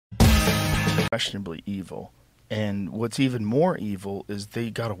unquestionably evil. And what's even more evil is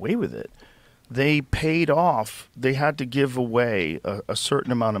they got away with it. They paid off. They had to give away a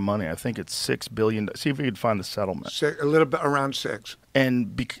certain amount of money. I think it's $6 billion. See if we can find the settlement. A little bit around 6.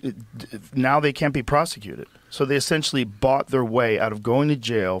 And now they can't be prosecuted. So they essentially bought their way out of going to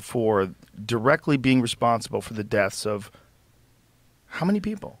jail for directly being responsible for the deaths of how many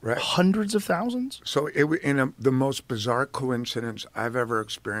people? Right. Hundreds of thousands? So the most bizarre coincidence I've ever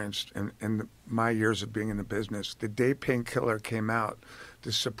experienced in my years of being in the business, the day Painkiller came out,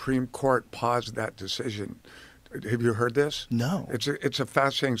 the Supreme Court paused that decision. Have you heard this? No. It's a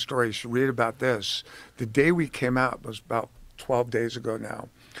fascinating story. You should read about this. The day we came out was about 12 days ago now.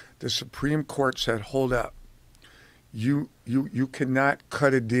 The Supreme Court said, hold up. You cannot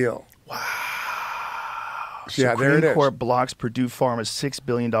cut a deal. Wow. Yeah, there it Supreme is. Court blocks Purdue Pharma's $6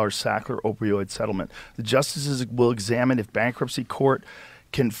 billion Sackler opioid settlement. The justices will examine if bankruptcy court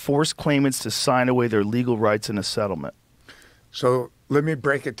can force claimants to sign away their legal rights in a settlement. So let me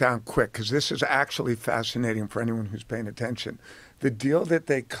break it down quick, because this is actually fascinating for anyone who's paying attention. The deal that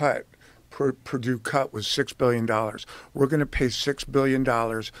they cut, Purdue cut, was $6 billion. We're going to pay $6 billion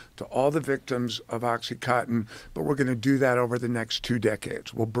to all the victims of OxyContin, but we're going to do that over the next 2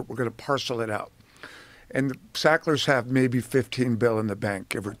 decades. We're going to parcel it out. And the Sacklers have maybe $15 billion in the bank,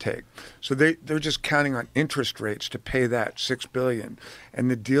 give or take. So they're just counting on interest rates to pay that $6 billion. And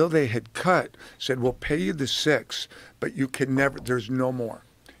the deal they had cut said, we'll pay you the 6, but you can never, there's no more.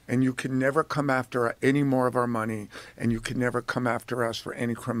 And you can never come after any more of our money, and you can never come after us for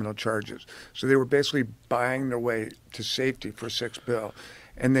any criminal charges. So they were basically buying their way to safety for $6 billion.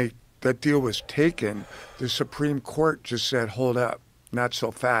 And that deal was taken. The Supreme Court just said, hold up. Not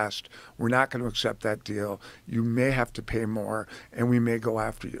so fast. We're not going to accept that deal. You may have to pay more, and we may go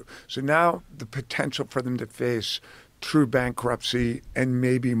after you. So now the potential for them to face true bankruptcy and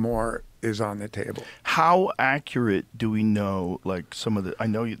maybe more is on the table. How accurate do we know, like some of the, I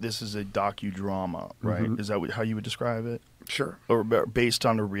know this is a docudrama, right? Mm-hmm. Is that how you would describe it? Sure. Or based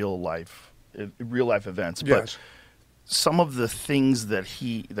on real life events. Yes. But some of the things that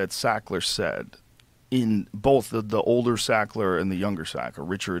Sackler said, in both the older Sackler and the younger Sackler,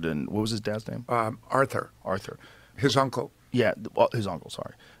 Richard and what was his dad's name? Arthur. His uncle. Yeah, his uncle,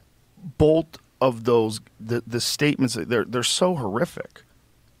 sorry. Both of those, the statements, they're so horrific.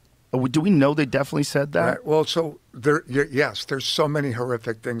 Do we know they definitely said that? Right. Well, so yes, there's so many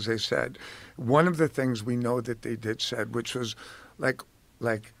horrific things they said. One of the things we know that they did said, which was like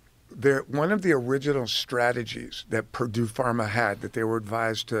one of the original strategies that Purdue Pharma had, that they were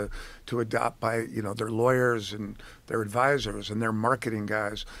advised to adopt by their lawyers and their advisors and their marketing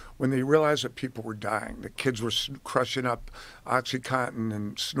guys, when they realized that people were dying, the kids were crushing up OxyContin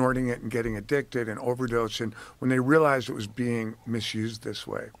and snorting it and getting addicted and overdosing, when they realized it was being misused this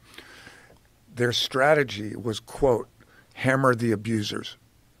way, their strategy was, quote, hammer the abusers.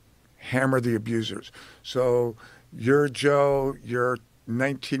 Hammer the abusers. So you're Joe, your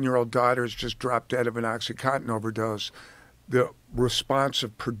 19-year-old daughter's just dropped dead of an OxyContin overdose. The response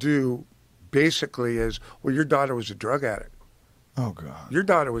of Purdue basically is, well, your daughter was a drug addict. Oh, God. Your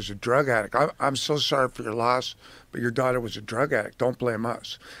daughter was a drug addict. I'm so sorry for your loss, but your daughter was a drug addict. Don't blame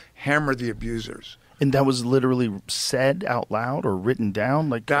us. Hammer the abusers. And that was literally said out loud or written down?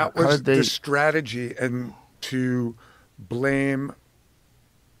 Like that was the strategy, and to blame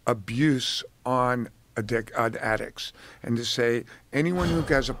abuse on addicts, and to say anyone who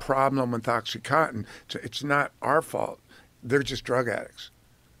has a problem with OxyContin, it's not our fault. They're just drug addicts.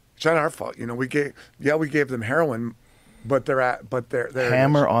 It's not our fault. We gave them heroin, but they're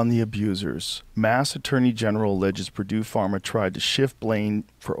hammer on the abusers. Mass Attorney General alleges Purdue Pharma tried to shift blame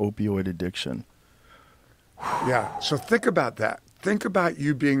for opioid addiction. Yeah. So think about that. Think about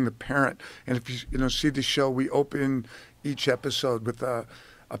you being the parent, and if you see the show, we open each episode with a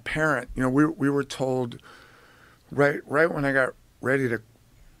parent. We were told right when I got ready to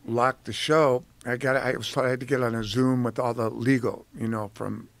lock the show, I was told I had to get on a Zoom with all the legal,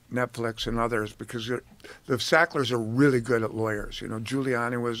 from Netflix and others, because the Sacklers are really good at lawyers.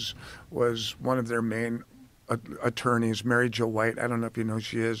 Giuliani was one of their main attorneys. Mary Jo White, I don't know if you know who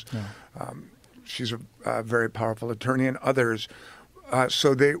she is. No. She's a very powerful attorney, and others.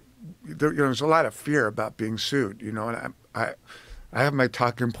 So there's a lot of fear about being sued. And I have my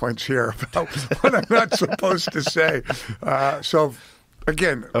talking points here about what I'm not supposed to say. So,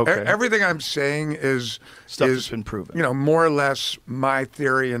 again, everything I'm saying is stuff that's been proven. More or less my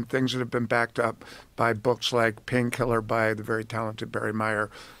theory, and things that have been backed up by books like Painkiller by the very talented Barry Meyer,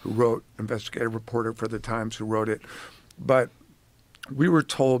 who wrote, investigative reporter for the Times, who wrote it. But we were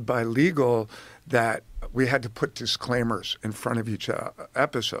told by legal that we had to put disclaimers in front of each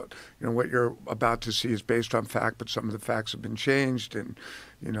episode. You know, what you're about to see is based on fact, but some of the facts have been changed, and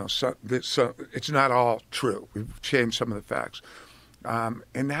you know, so it's not all true. We've changed some of the facts.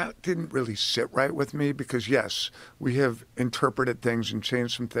 And that didn't really sit right with me because, yes, we have interpreted things and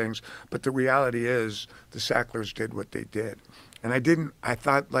changed some things, but the reality is the Sacklers did what they did. And I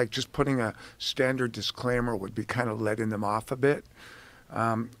thought like just putting a standard disclaimer would be kind of letting them off a bit.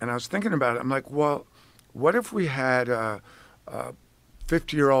 And I was thinking about it. I'm like, well, what if we had a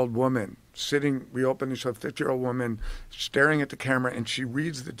 50-year-old woman we open the show, 50-year-old woman staring at the camera, and she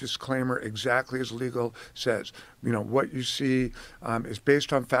reads the disclaimer exactly as legal says. You know, what you see is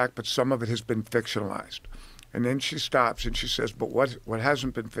based on fact, but some of it has been fictionalized. And then she stops and she says, but what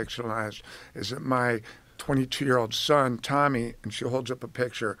hasn't been fictionalized is that my 22-year-old son, Tommy, and she holds up a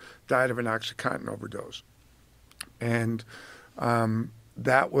picture, died of an OxyContin overdose. And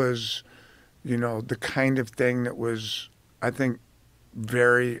that was, you know, the kind of thing that was, I think,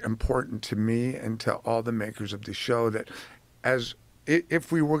 very important to me and to all the makers of the show, that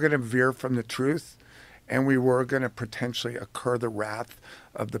if we were going to veer from the truth and we were going to potentially incur the wrath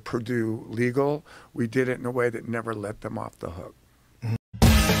of the Purdue legal, we did it in a way that never let them off the hook.